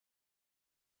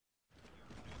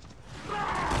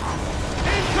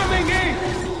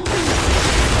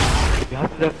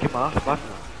¿Qué más pasa?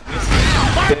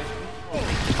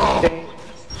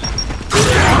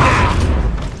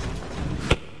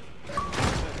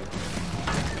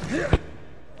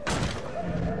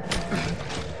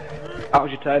 How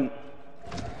was your tent?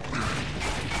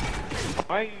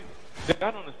 I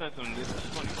don't understand something. This is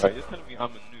funny, right? You're telling me I'm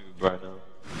a noob right now.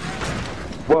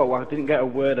 Whoa, I didn't get a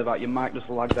word of that. Your mic just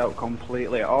lagged out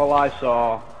completely. All I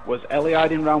saw was Ellie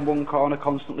hiding round one corner,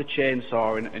 constantly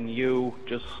chainsawing, and you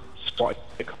just spotted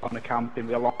the corner camping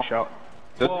with a long shot.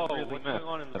 Whoa, really what's going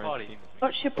on in the party?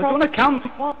 What's your We're problem? doing a camp.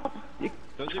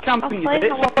 You're camping your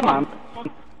bits, man.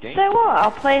 So what?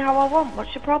 I'll play how I want.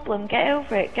 What's your problem? Get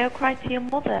over it. Go cry to your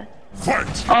mother.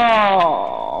 Fight!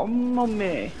 Oh,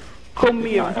 mummy. Come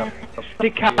here. The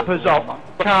cappers off.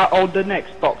 Can't hold the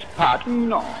next box pad.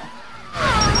 No.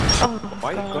 Oh,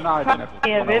 Why God. God.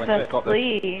 Cry a river,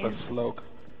 please. The slug.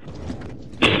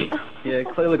 Yeah,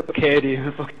 clearly got Katie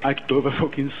and I could do with a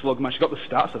fucking slug, man. She got the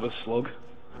stats of a slug.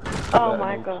 Oh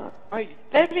my God.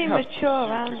 Very mature,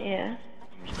 aren't you?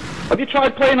 Have you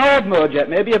tried playing hard mode yet?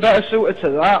 Maybe you're better suited to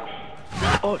that.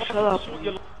 Oh, shut up.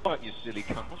 You like you silly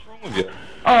cunt. What's wrong with you?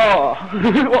 Oh,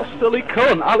 what silly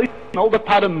cunt. At least hold the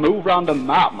pad and move around the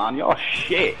map, man. You're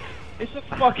shit. It's a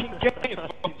fucking game, you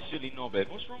fucking silly knobhead.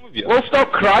 What's wrong with you? Well,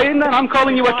 stop crying then. I'm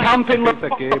calling you a camping little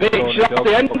bitch. That's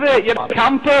the end of it. You're a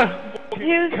camper.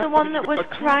 Who's the one that was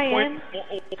crying?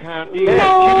 Yeah,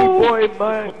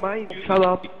 JillieBoeMayn, shut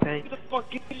up, thanks. Who the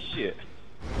fuck is this shit?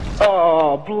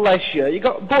 Oh, bless you. You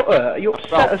got butter. Are you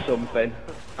upset or something?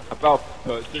 About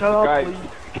just Shut the up, guy please.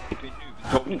 who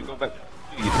told me to go back to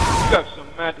you. You have some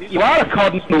mad issues. You are a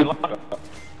cod noob.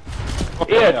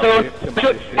 Yeah, so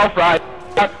shut off right.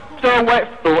 Don't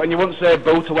wet fruit and you wouldn't say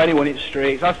boo to anyone in the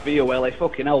streets. That's for you, Willie.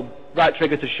 Fucking hell. Right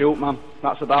trigger to shoot, man.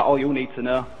 That's about all you need to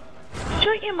know.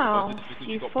 Shut your mouth,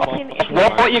 you fucking idiot.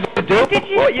 What you gonna do?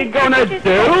 What you gonna do? You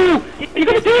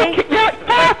gonna do? Kick me out your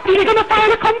party? You gonna file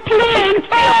a complaint?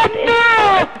 Oh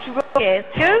no!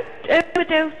 Don't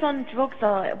overdose on drugs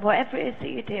or whatever it is that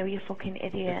you do, you fucking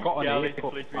idiot. Yeah.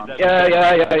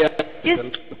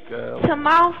 Just to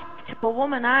mouth to a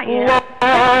woman, aren't you?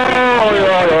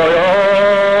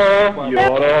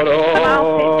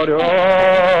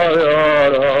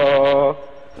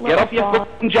 Get off your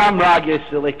fucking jam rag, you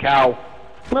silly cow.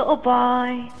 Little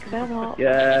boy, grow up.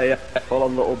 Yeah. Hold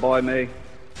on, little boy, me.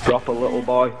 Proper little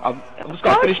boy. I'm just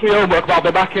gonna finish my homework, but I'll be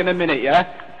back in a minute, yeah?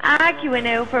 Arguing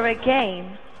over a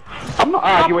game. I'm not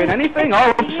arguing anything.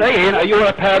 All I'm saying, are you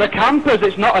a pair of campers?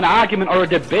 It's not an argument or a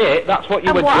debate. That's what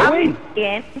you were doing. I'm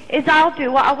saying is I'll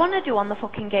do what I want to do on the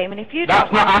fucking game, and if you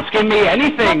That's don't not asking me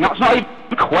anything. That's not even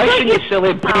a question, you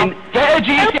silly bean. Get a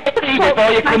GCSE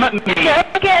before you come at me.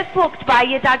 Don't get fucked by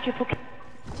your dad, you fucking...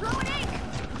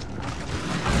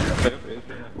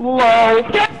 Lol.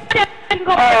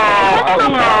 Oh,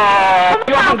 no.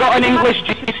 You haven't got an English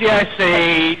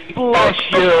GCSE. Bless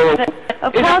you.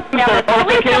 Of Is course, that a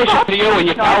qualification to you and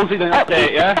your pals in an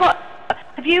update, yeah?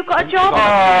 Have you got a job?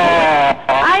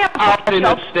 I have in a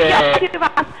job. upstate.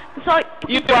 So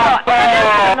You are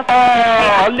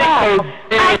little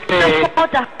baby.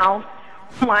 afford a house.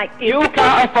 Like You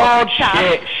can't afford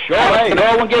shit. Sure,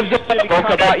 no one gives a fuck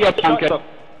about your punker.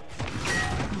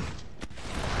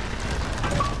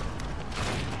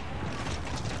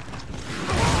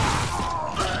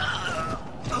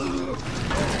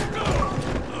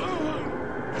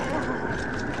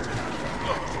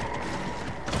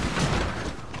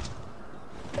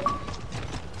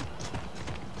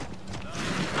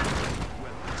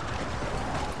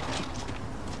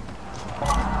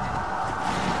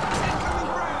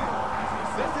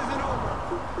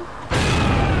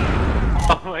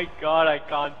 Oh my God, I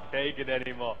can't take it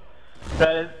anymore.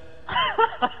 That is...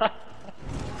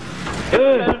 that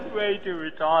is way too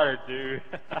retarded, dude.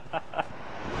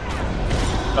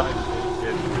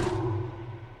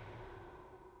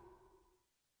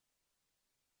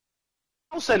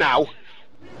 Also now,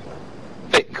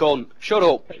 bit cunt, shut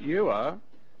up. You are?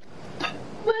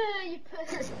 Where you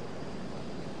put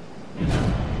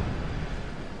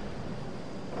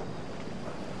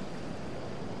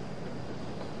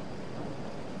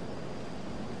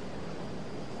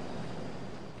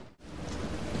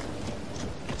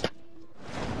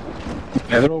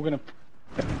Yeah, they're all gonna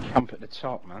camp at the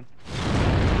top, man.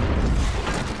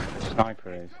 The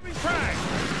sniper is.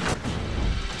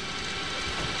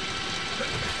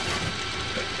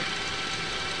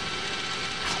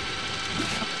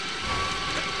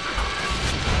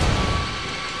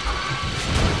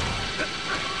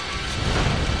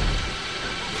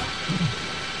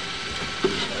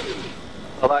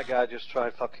 Well, that guy just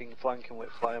tried fucking flanking with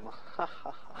flamer.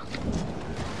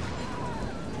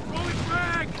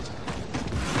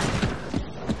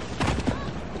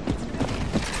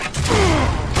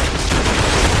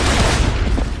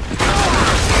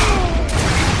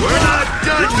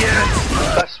 done yet!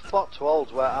 Best spot to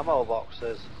hold's where ammo box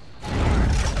is.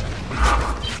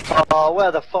 Oh,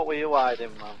 where the fuck were you hiding,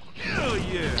 man? Hell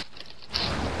yeah!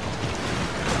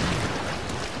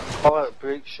 Oh, where the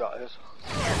breach shot is.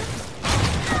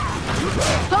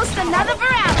 Post another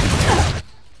varality.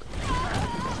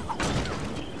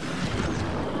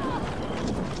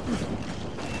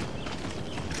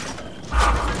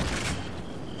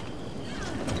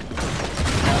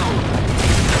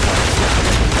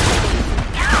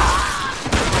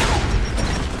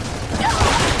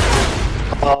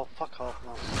 Oh, fuck off,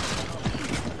 man.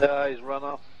 Yeah, he's run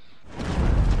off.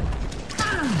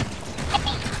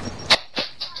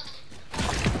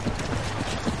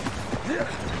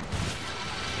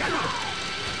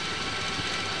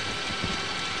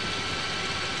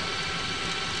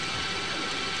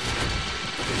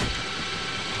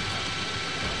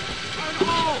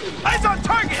 Eyes on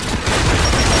target!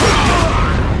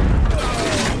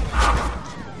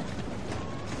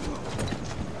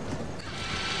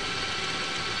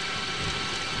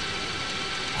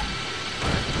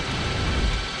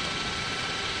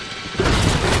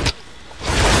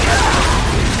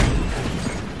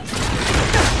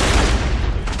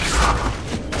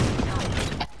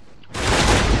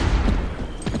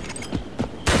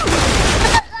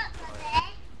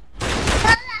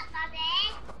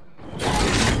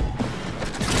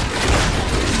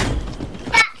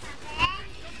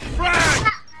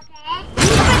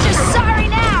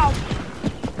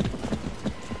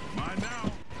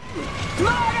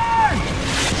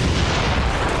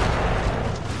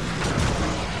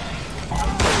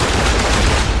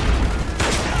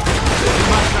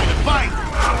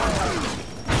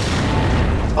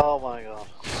 Oh my god.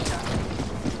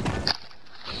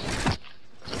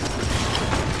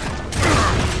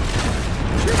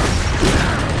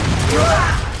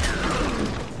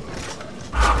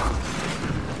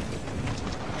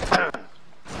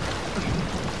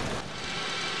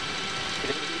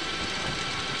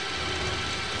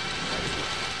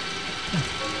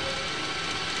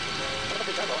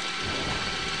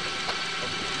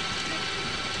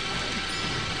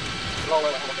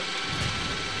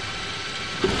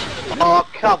 Oh,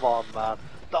 come on, man.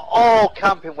 They're all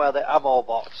camping where the ammo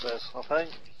box is, I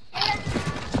think.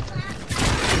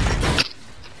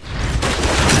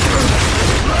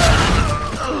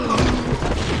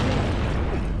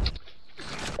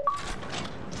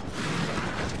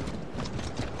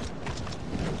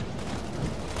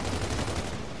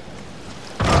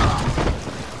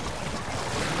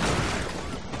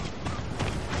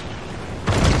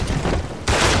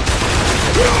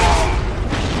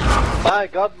 My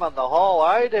god, man, the whole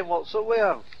hiding, what's up with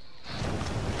him?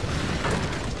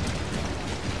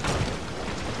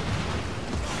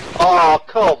 Oh,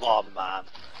 come on, man.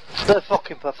 They're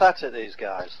fucking pathetic, these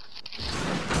guys.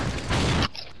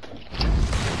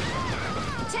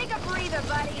 Take a breather,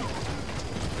 buddy.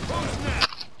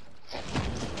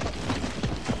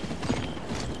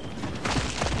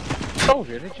 Told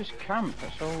you, they just camp,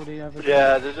 that's all they ever do.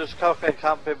 Yeah, they're just fucking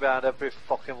camping behind every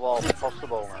fucking wall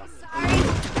possible, man.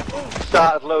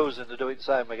 Started losing to do it the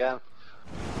same again.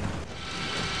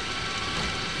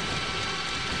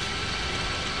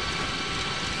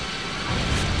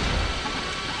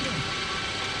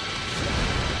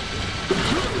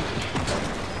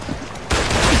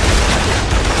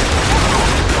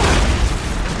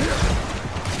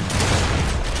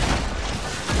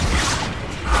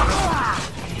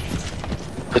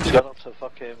 It's gone up to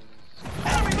fucking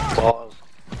bars.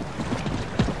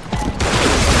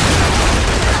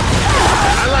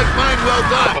 I like mine well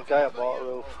done! Okay, I bought a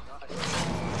roof.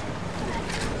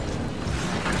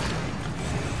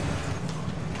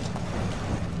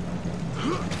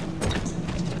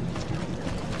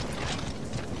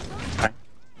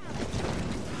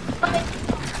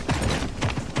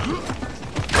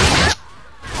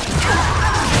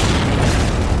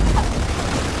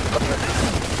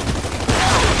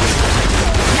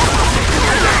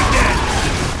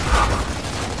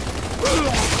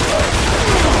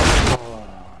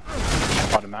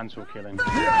 Mantle killing.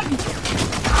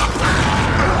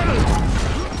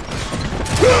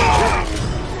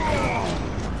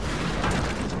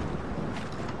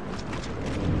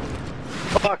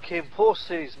 Fucking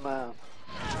pussies, man.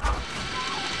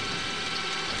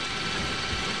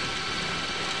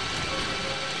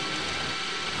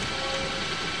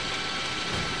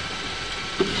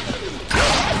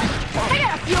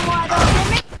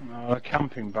 Oh,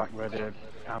 camping back where the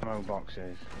ammo box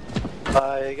is.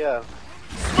 There you go.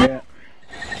 Yeah.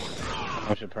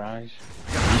 No surprise.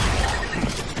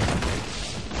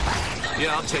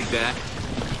 Yeah, I'll take that.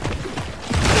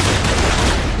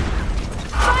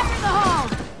 Fire in the hole!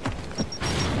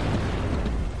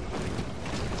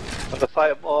 The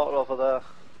fire mortar over there.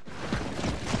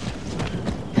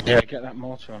 Yeah, get that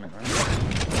mortar on it, man.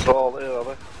 It's all here, are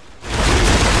they?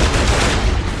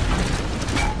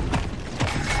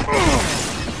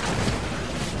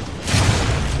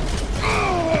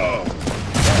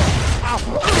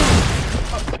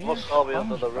 They must all be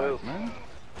under the roof. Man.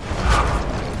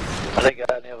 I didn't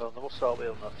get any of them. They must all be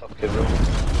on the fucking roof.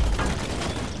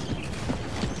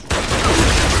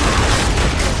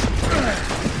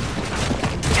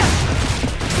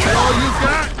 All you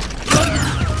got?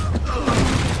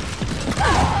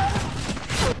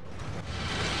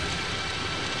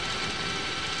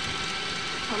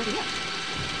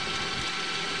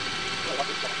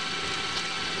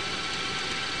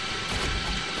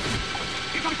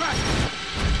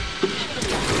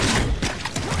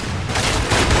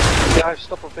 Guys,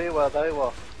 stop and be where they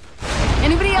were.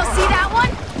 Anybody else see that one?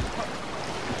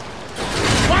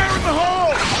 Fire in the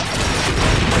hole!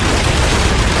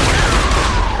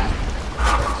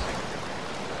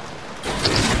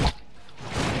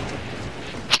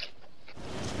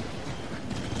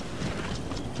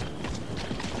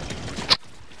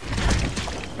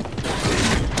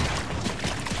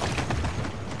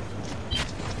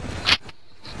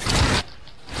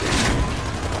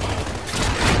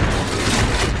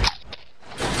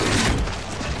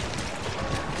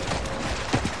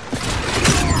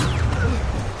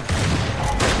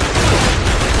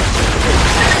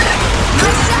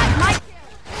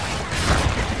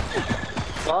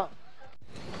 What?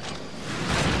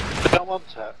 You don't want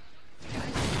it?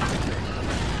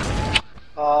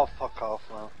 Oh, fuck off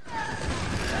now.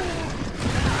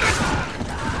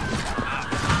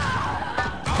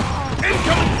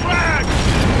 Incoming frag!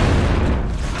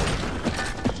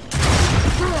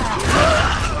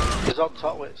 He's on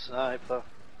top with sniper.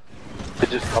 He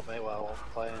just got me while I was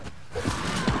playing.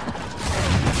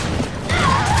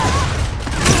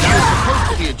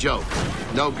 Supposed to be a joke.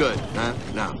 No good, huh?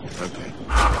 No. Okay.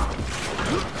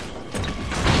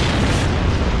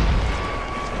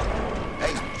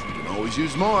 Hey, you can always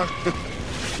use more.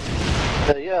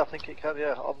 Yeah, I think it can,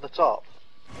 yeah, on the top.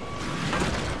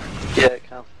 Yeah, it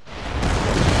can.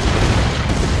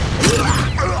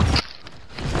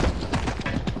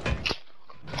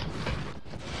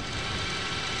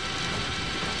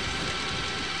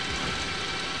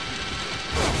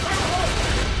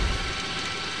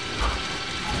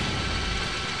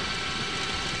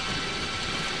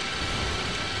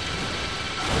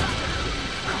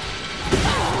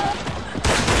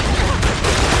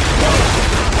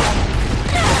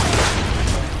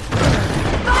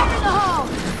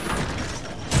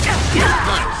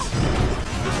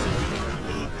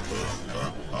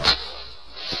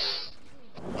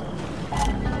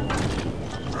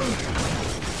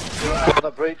 Want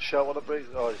a breach shot, want a breach.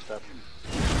 Oh, he's dead.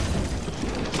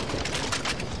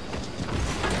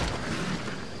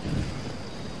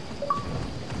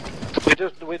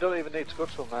 We don't even need to go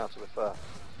to him now, to be fair.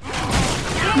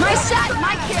 My shot,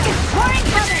 my kill. More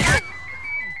incoming.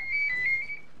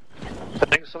 I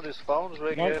think somebody's phone's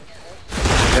ringing. Nope.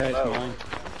 Yeah, it's Oh. mine.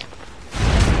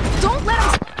 Don't let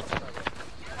him.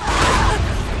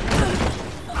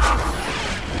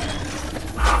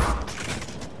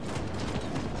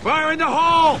 Fire in the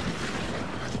hole!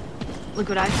 Look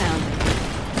what I found.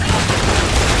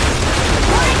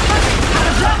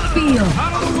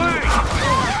 Out of the way!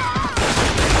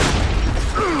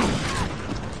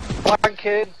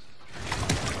 Flanking!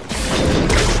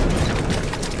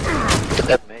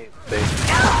 Dead me, bitch.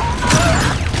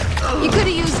 You could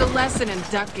have used a lesson in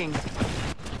ducking.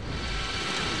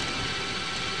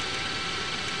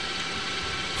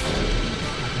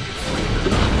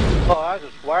 Oh, I'm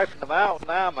just wiping them out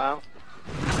now, man.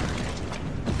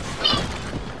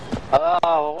 Oh,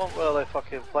 I won't really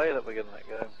fucking play at the beginning of the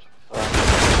game.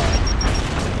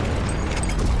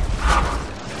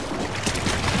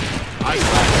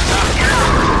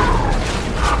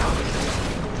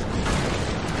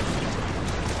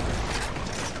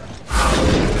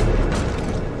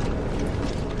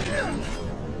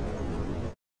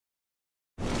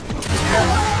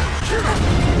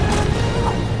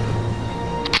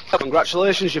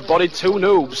 Congratulations, you've bodied 2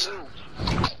 noobs.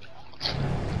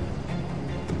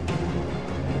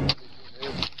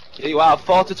 Here you are,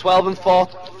 4 to 12 and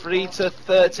 3 to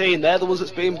 13. They're the ones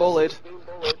that's being bullied.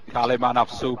 Cali man, I've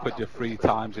supered you 3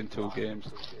 times in 2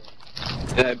 games.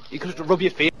 You could just rub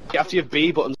your feet after your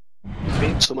B buttons.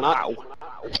 Beat someone out.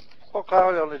 Fuck,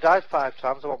 I only died 5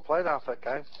 times, I won't play half that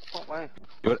game. Fuck me.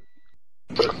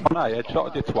 I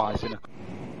headshotted you twice in a...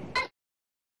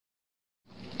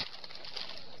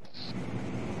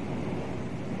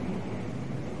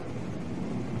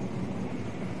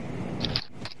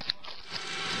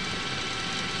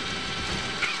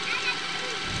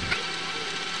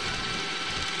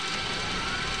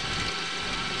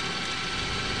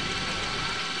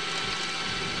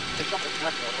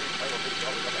 Guys,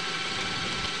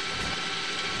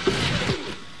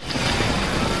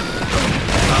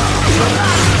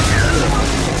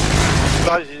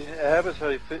 you have a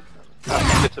very fit.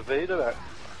 Get a Vader out.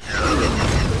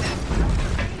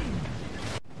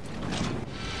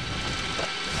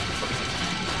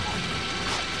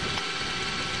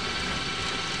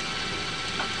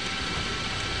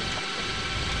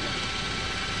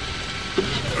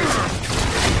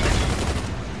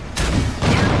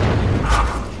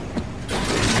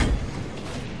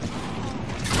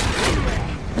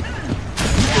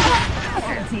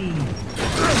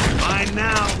 Mine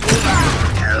now.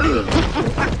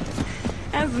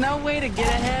 There's no way to get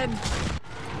ahead.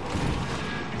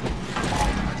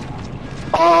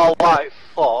 Oh, white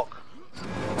fuck.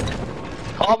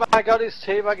 Oh my god, it's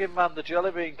teabagging, man. The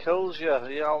jelly bean kills you.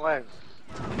 You know what I mean?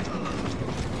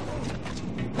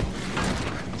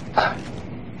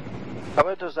 How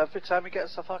it does every time he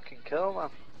gets a fucking kill, man.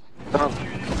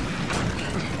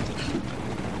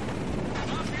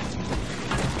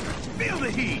 Feel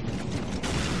the heat.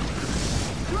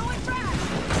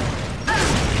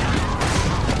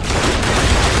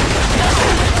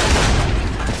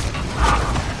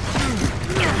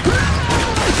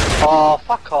 Oh,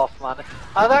 fuck off, man.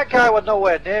 And that guy was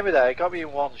nowhere near me there. He got me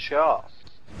in one shot.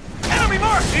 Enemy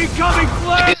mark! Incoming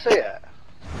flag! Did you see it?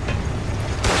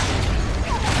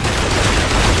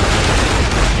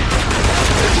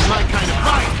 This is my kind of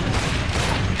fight!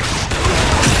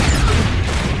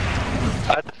 I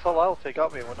had full health. He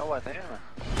got me and was nowhere near me.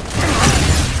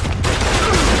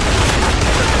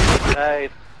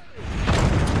 Grenade.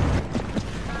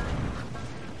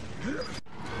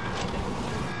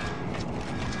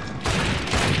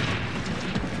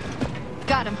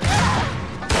 Got him.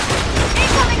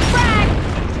 Incoming frag!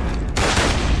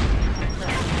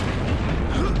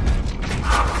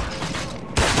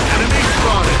 Enemy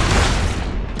spotted!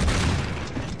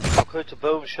 I'll go to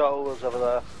boom shot who was over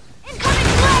there. Incoming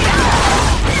frag!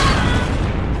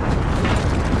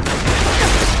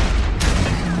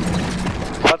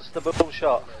 That's the boom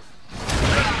shot.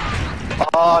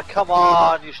 Oh, come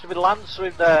on. You should have been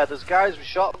lancering there. There's guys with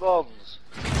shotguns.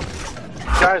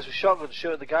 Guys with shotguns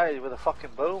shooting the guy with a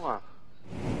fucking boomer.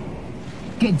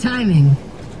 Good timing.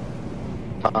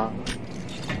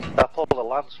 I pulled a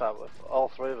lance out with all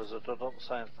three of us have done the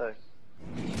same thing.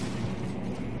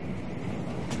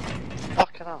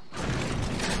 Fucking hell.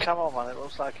 Come on, man, it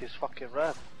looks like he's fucking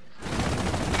red.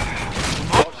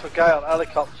 Watch for a guy on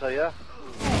helicopter, yeah?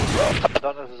 I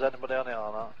don't know if there's anybody on it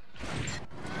or not.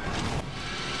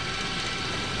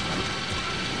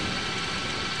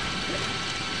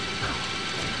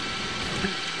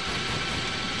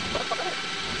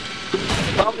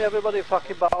 Tell me everybody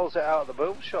fucking battles it out of the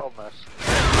boom shot on this.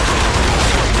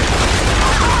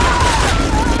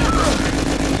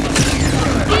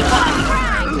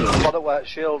 What a wet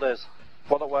shield is.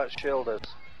 What a wet shield is.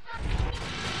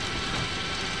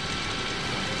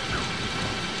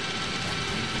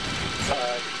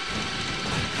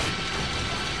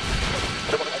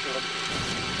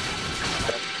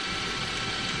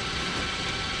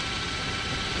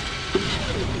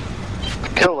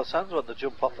 Kill the sands when they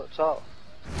jump off at the top.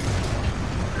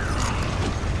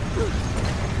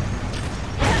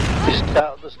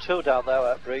 There's two down there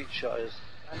where breach shot is.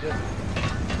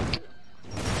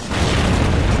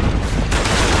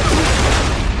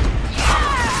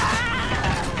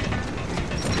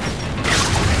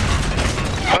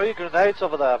 Throw your grenades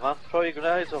over there, man. Throw your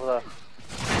grenades over there.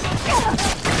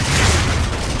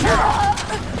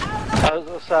 I was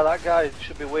gonna say, that guy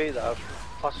should be weak though.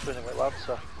 Plastering him with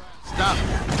Lancer. Stop!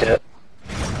 Yeah.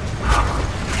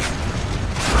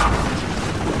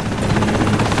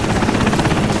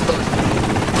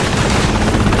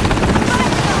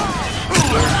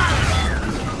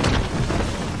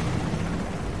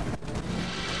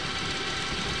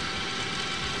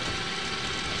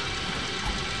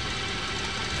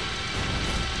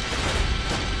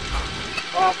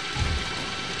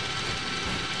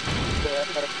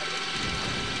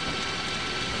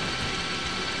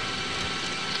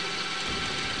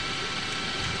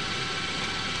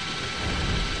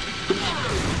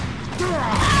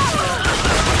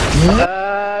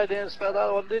 I didn't spell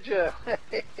that one, did you?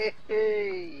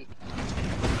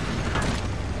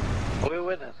 Are we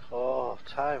winning? Oh,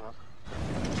 time,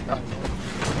 man.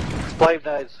 Flame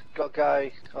nades, got a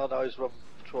guy. Oh no, he's run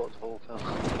towards the Vulcan.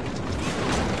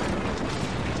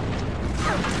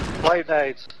 Flame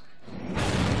nades.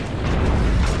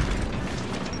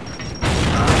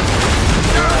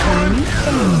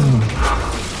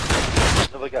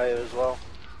 Another guy here as well.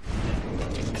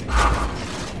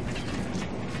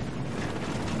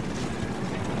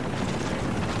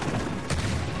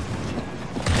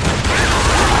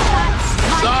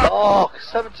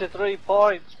 73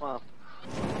 points, man.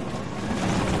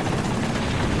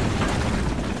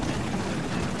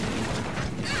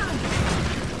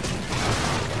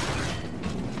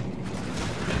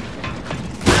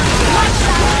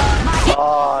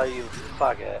 Oh, you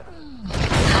faggot.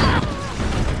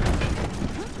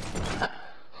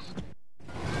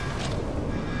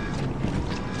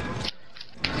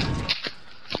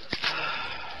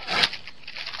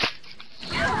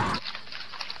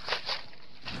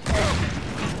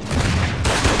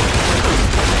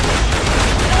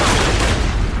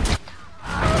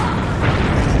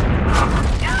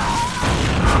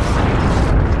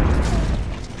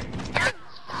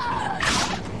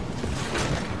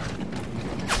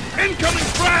 Incoming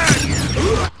frag!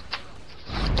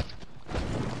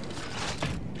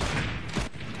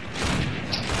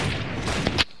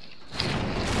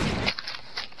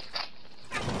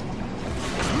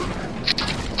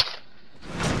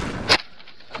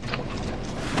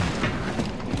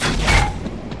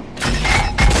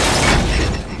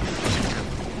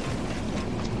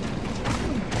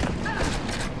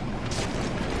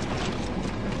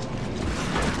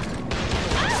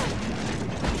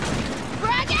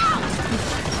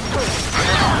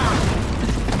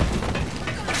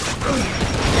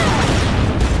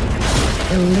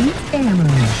 Elite ammo.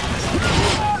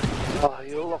 Oh,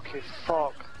 you lucky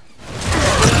fuck.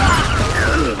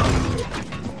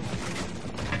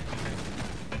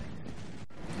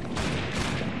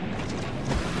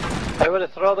 Hey, we're gonna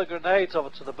throw the grenades over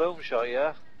to the boom shot,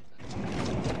 yeah?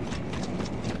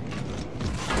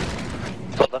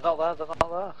 But they're not there, they're not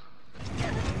there.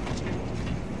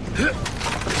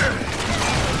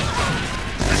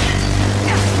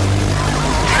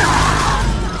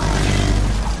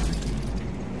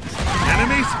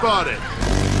 Enemy spotted.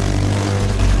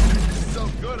 So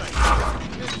good,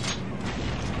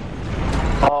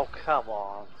 Oh, come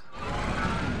on.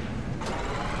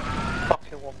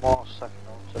 Fucking one more second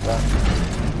on to that.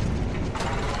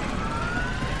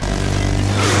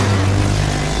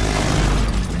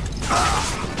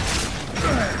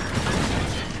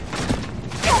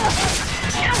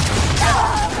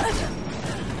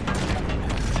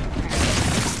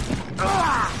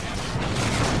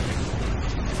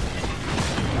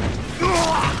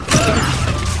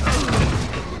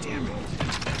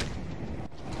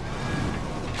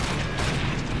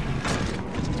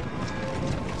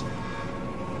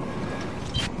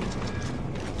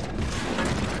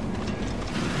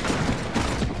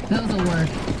 This'll work.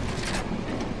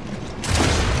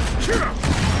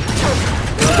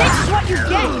 This is what you're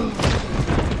getting!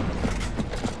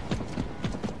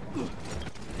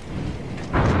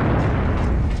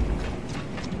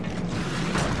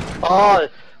 Oh,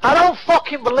 I don't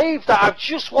fucking believe that. I've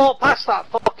just walked past that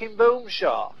fucking boom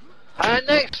shot. And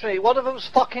next to me, one of them's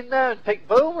fucking there and picked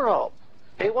Boomer up.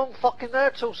 He wasn't fucking there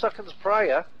 2 seconds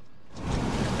prior.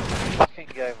 Fucking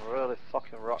game really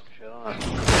fucking rocks you, doesn't it?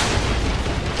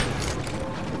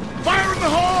 Fire in the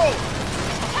hole!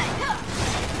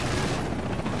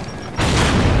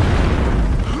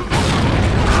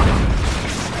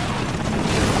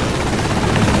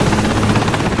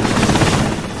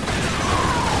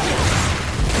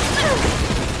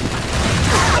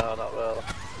 No, not really.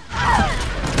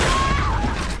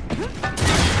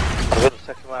 I'm gonna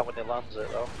take him out when he lands it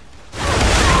though.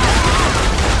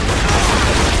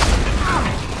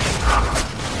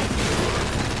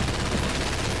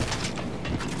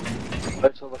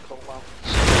 Wait till the call lands.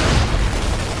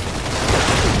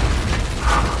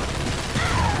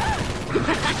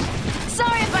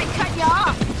 Sorry if I cut you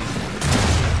off!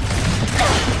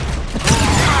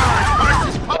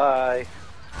 Bye.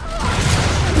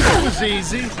 That was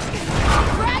easy.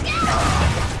 Frag out!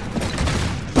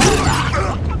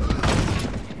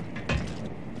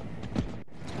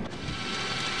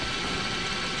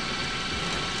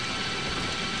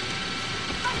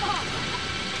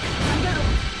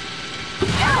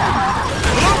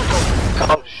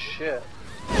 Oh shit.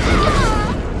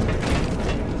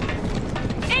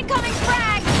 Incoming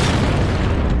frag!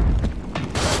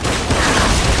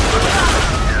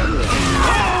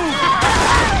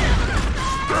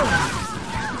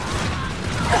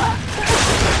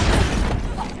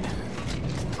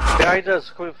 Behind us,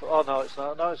 coming for, oh no it's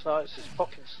not, no it's not, it's this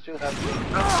fucking stupid.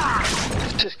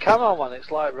 It's just camo man,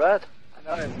 it's like red. I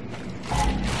got him.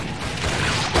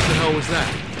 What the hell was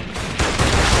that?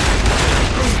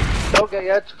 Don't get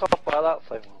your head caught by that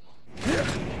thing.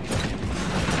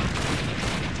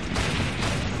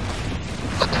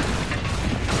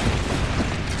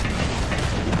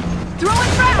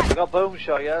 Throwing frag! I got boom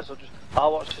shot, yeah, so just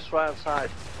I'll watch this right outside.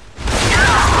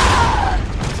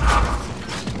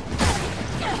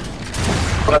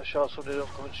 Make sure somebody don't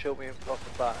come and shoot me in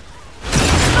fucking back.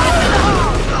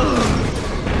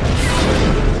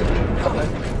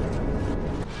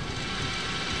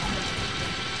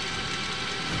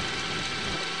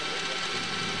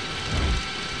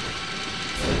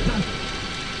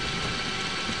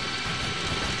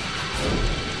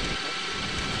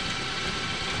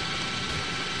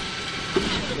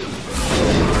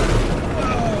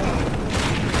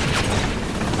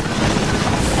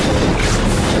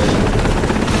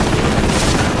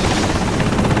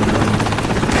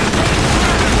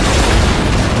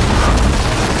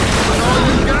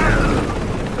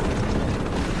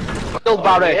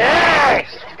 Barry. Yes!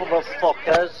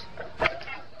 Motherfuckers.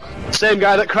 Same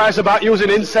guy that cries about using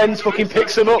incense fucking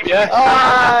picks him up, yeah?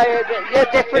 Ah, you're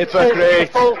different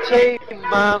Hypocrite. to the full team,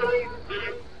 man.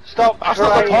 Stop That's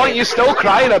crying. not the point, you're still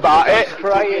crying about it.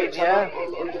 Crying, yeah?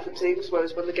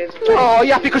 Oh,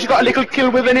 yeah, because you got a little kill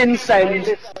with an incense.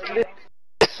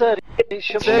 Listen, it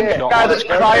should Same be guy that's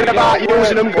crying about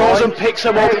using them goes and picks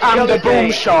them up and a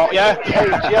boom shot, yeah? Hey,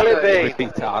 JillieBoeMayn,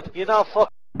 Retard. you're not fucking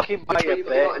by a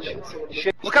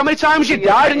bitch. Look how many times you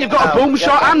died and you've got a boom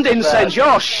shot and incense,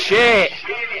 you're shit.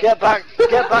 Get back to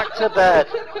bed.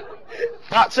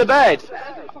 Back to bed?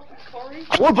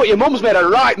 I would, but your mum's made a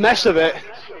right mess of it.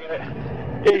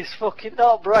 He's fucking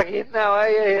not bragging now, are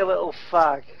you, you little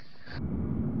fag?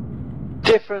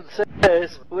 Difference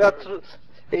is, we had to,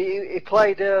 he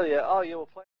played earlier. Oh, you were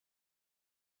playing.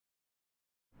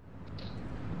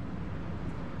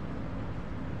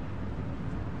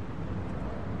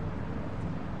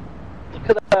 Look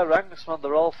at their ranks, man.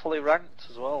 They're all fully ranked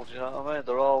as well. Do you know what I mean?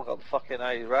 They're all got the fucking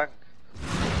A rank.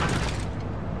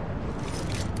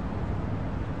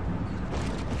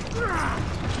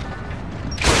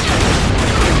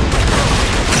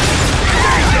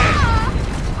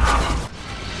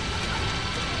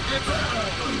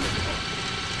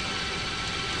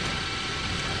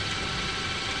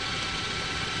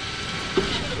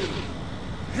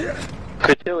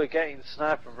 Could do with getting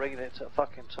sniper and bringing it to a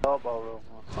fucking turbo room.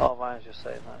 Oh, mine's just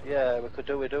saying that. Yeah, we could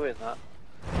do with doing that.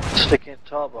 Stick it in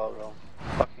turbo room.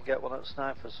 Fucking get one at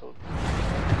sniper soon.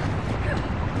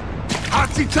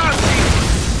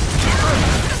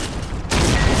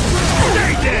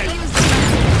 Stay dead!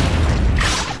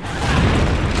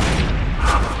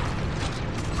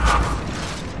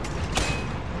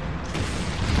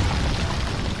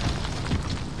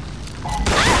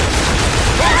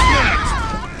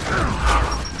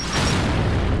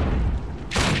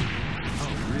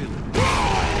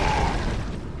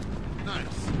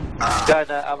 The guy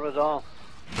near Amradon.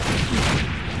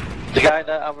 The guy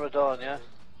near Amradon, yeah?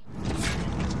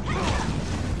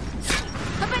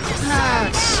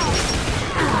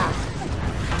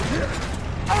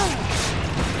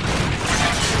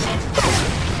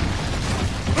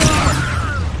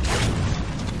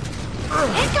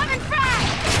 Incoming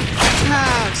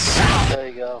frag! There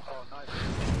you go.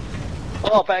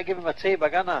 Oh, I better give him a tea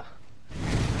bag, ain't I?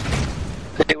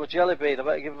 It was JillieBoeMayn, I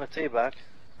better give him a tea bag.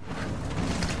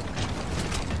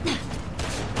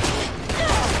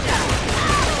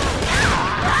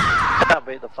 Can't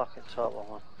beat the fucking top one,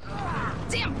 man.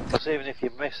 Damn! Because even if you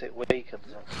miss it, weakens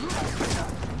it.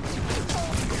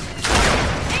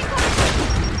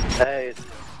 Hey,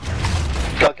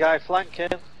 got a guy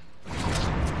flanking.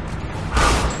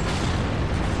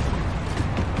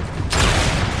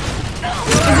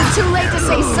 Is it too late to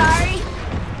say sorry?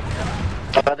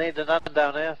 I need an hand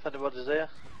down here if anybody's here.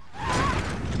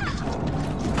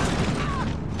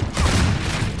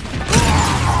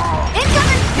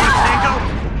 Incoming!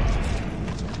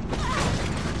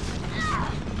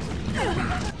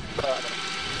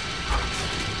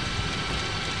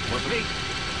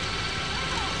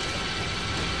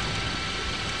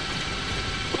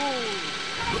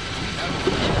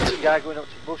 There's a guy going up to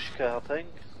Bushka, I think.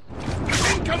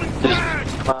 Incoming flag!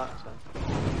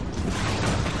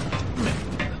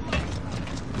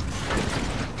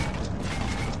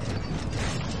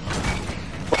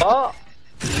 What?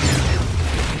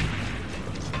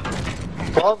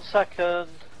 1 second.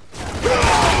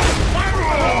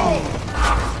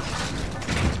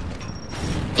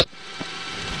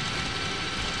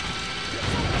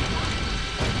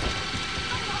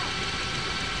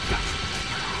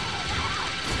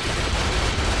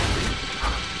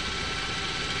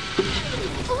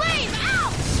 Flame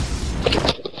out!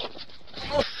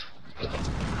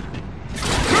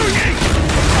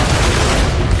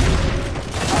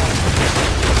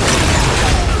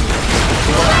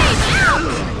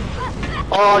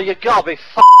 Oh, you gotta be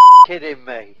kidding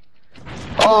me.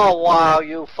 Oh wow,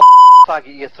 you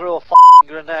faggot, you threw a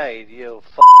grenade, you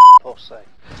pussy.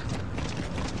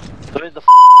 They're in the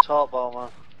top ball, man.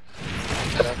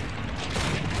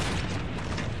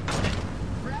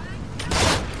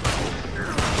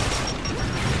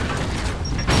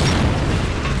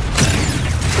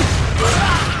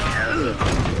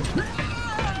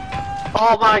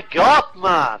 Oh my god,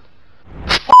 man!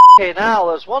 Fucking hell,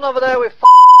 there's one over there with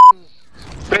fucking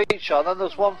breach on, and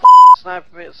there's one fucking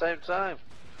sniping me at the same time.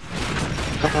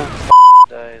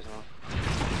 Days, man.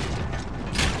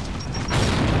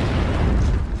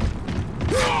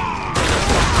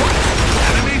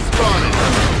 Enemy spawning!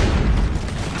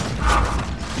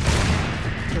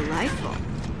 Delightful.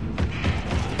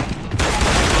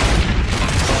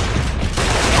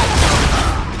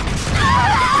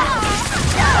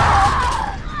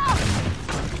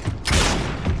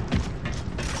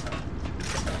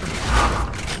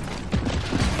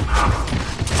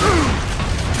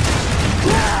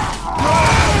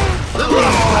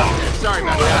 Sorry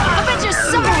about that. I bet you're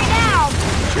sorry now!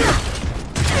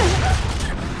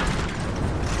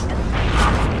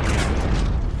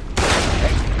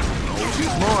 Oh,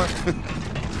 she's more.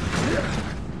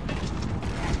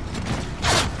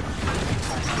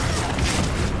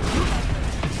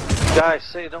 Guys,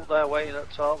 sitting up there waiting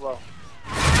at top though.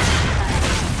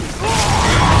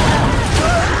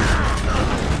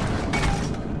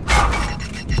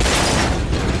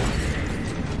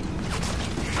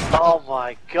 Oh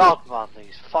my god, man,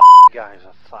 these fucking guys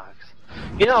are fags.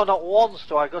 You know, not once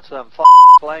do I go to them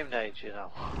fucking flame nades, you know.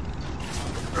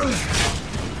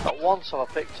 Not once have I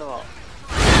picked them up.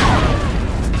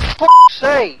 Fuck's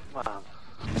sake, man.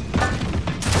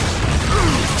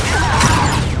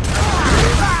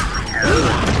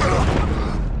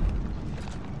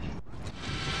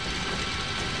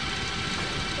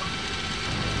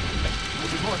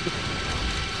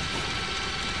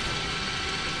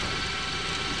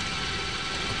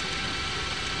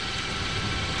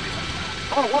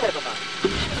 Oh, whatever, man.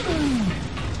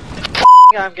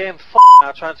 I'm getting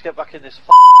now trying to get back in this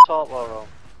top room.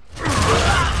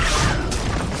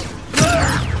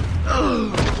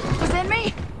 Was it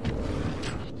me?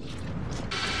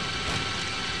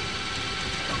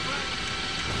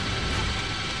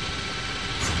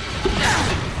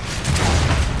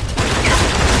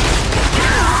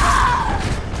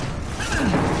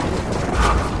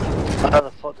 How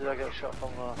the fuck did I get shot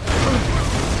from there?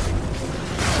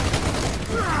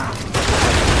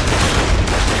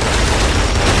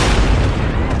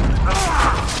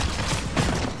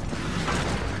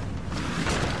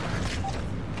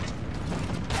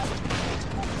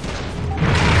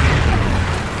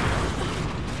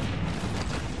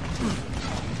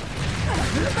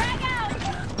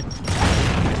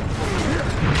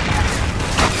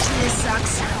 This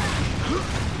sucks.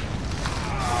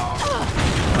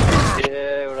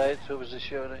 Yeah, right, so was he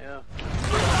shooting at you?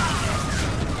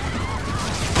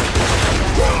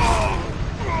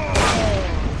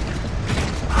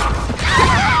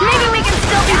 Maybe we can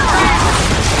still be friends!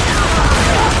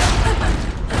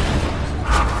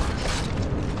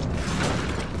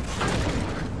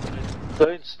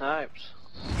 Doing snipes.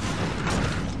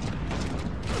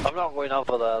 I'm not going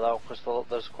over there though, because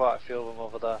there's quite a few of them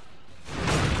over there.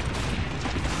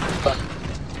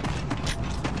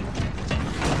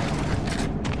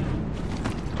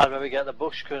 I'd maybe get the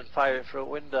bushka and fire it through a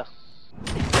window.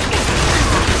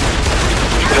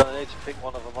 I need to pick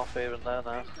one of them off here and there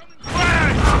now.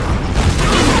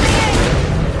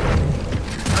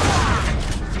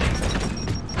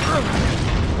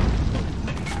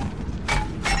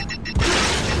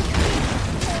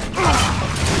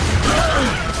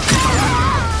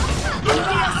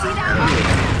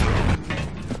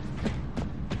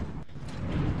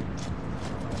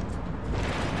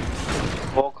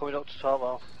 More coming up to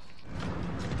Tomo.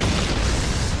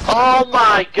 Oh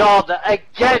my god,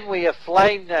 again with your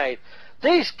flame nade.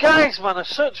 These guys, man, are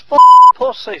such f***ing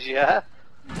pussies, yeah?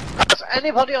 Has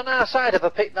anybody on our side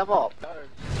ever picked them up?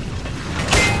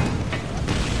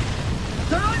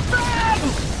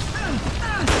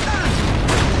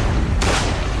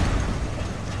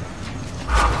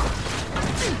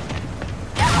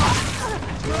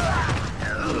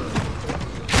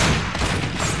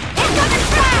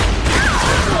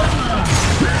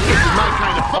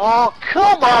 Oh,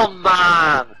 come on,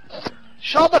 man!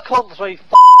 Shot the cunt 3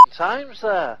 f***ing times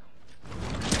there.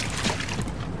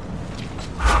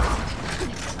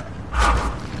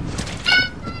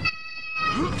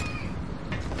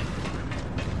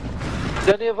 Is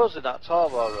any of us in that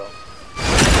turbo room?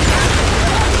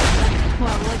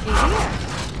 Well, looky here.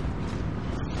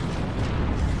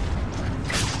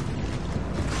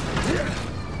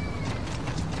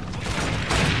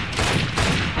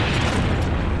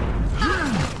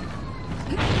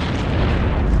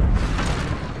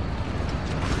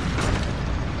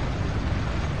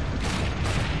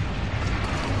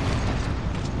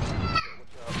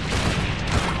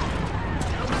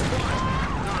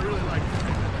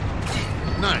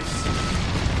 Nice.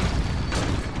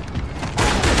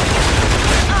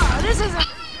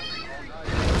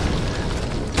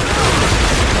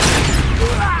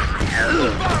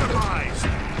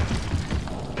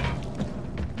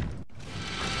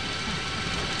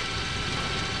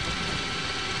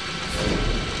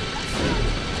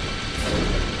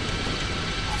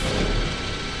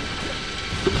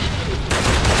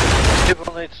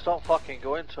 need to stop fucking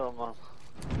going to him, man.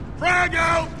 Frag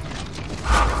out!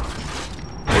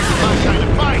 This is my time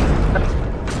to fight!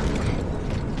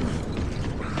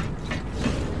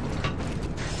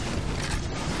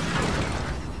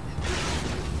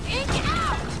 Yeah,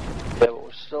 but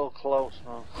we're still close,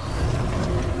 man.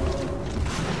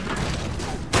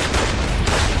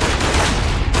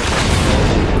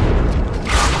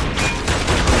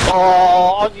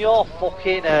 Oh, on your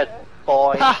fucking head,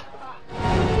 boy. Ha!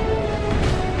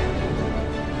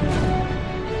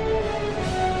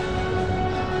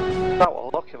 That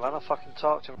was lucky, man. I fucking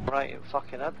talked him right in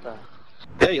fucking head there.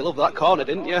 Yeah, you loved that corner,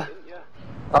 didn't you?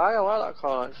 I like that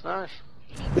corner, it's nice.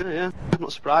 Yeah, yeah. I'm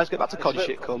not surprised. Get back to cod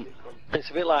shit, cunt.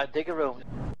 It's a bit like digger room.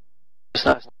 It's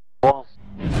nice and warm.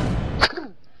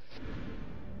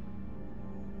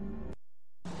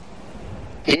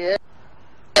 Yeah.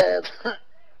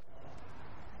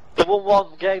 They won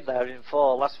one game there in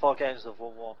four. Last 4 games they've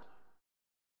won one.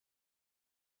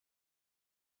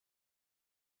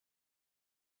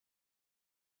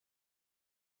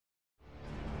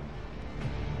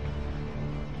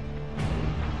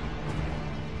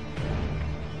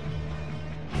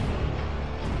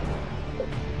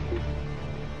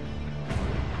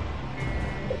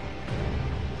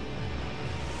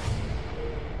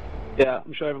 Yeah,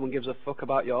 I'm sure everyone gives a fuck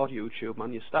about your YouTube,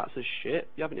 man. Your stats are shit.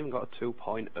 You haven't even got a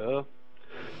 2.0.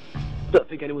 Don't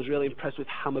think anyone's really impressed with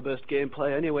hammerburst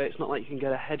gameplay anyway. It's not like you can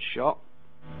get a headshot.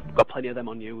 Got plenty of them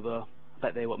on you, though. I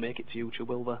bet they won't make it to YouTube,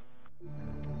 will they?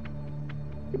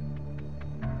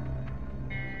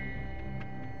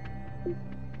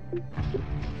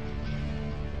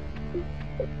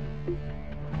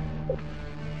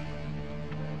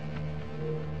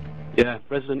 Yeah,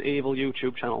 Resident Evil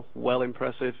YouTube channel, well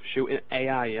impressive. Shooting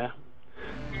AI, yeah?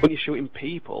 When you're shooting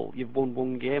people, you've won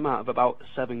 1 game out of about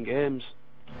 7 games.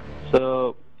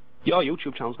 So, your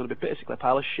YouTube channel's going to be basically a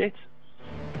pile of shit.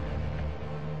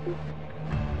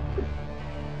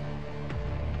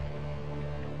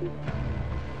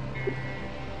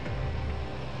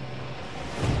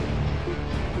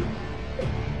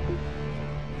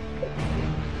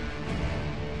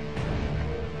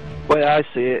 The way I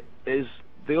see it is,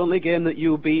 the only game that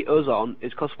you beat us on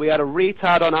is because we had a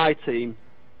retard on iTeam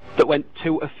that went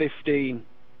 2 of 15.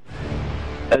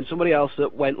 And somebody else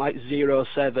that went like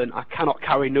 0-7. I cannot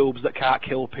carry noobs that can't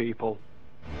kill people.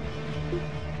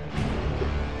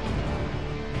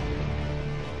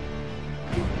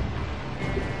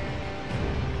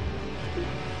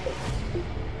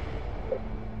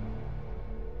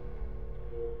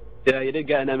 Yeah, you did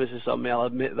get a nemesis on me, I'll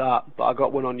admit that, but I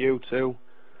got one on you too.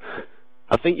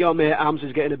 I think your mate Ams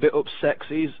is getting a bit upset 'cause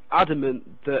he's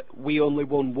adamant that we only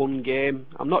won 1 game.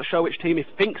 I'm not sure which team he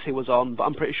thinks he was on, but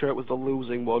I'm pretty sure it was the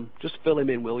losing one. Just fill him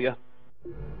in, will you?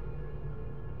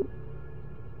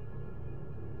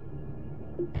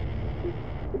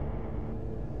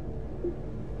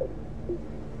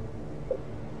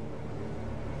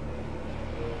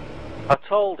 I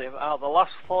told him out of the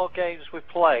last 4 games we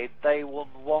played, they won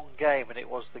 1 game, and it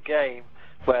was the game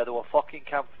where they were fucking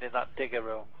camping in that digger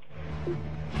room.